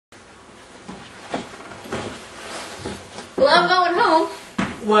Well, I'm going home.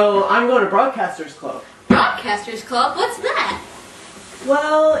 Well, I'm going to Broadcasters Club. Broadcasters Club? What's that?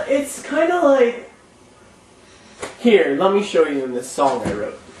 Well, it's kind of like... Here, let me show you in this song I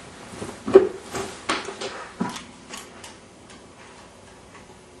wrote.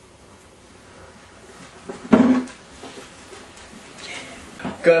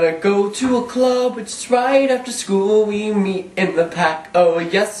 Gonna go to a club, it's right after school, we meet in the pack, oh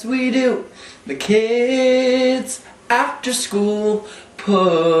yes we do. The kids, after school,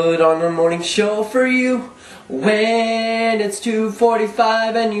 put on a morning show for you. When it's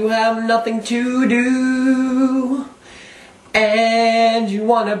 2:45 and you have nothing to do, and you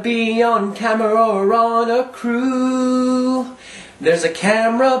wanna be on camera or on a crew. There's a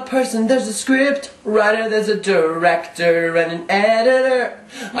camera person, there's a script writer, there's a director and an editor,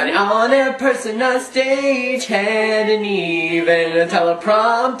 an on-air person, a stagehand, and even a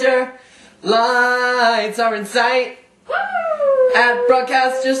teleprompter. Lights are in sight at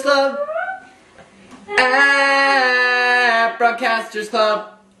Broadcasters Club. At Broadcasters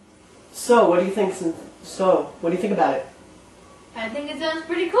Club. So, what do you think? What do you think about it? I think it sounds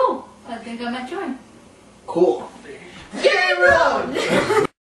pretty cool. I think I might join. Cool. Game on!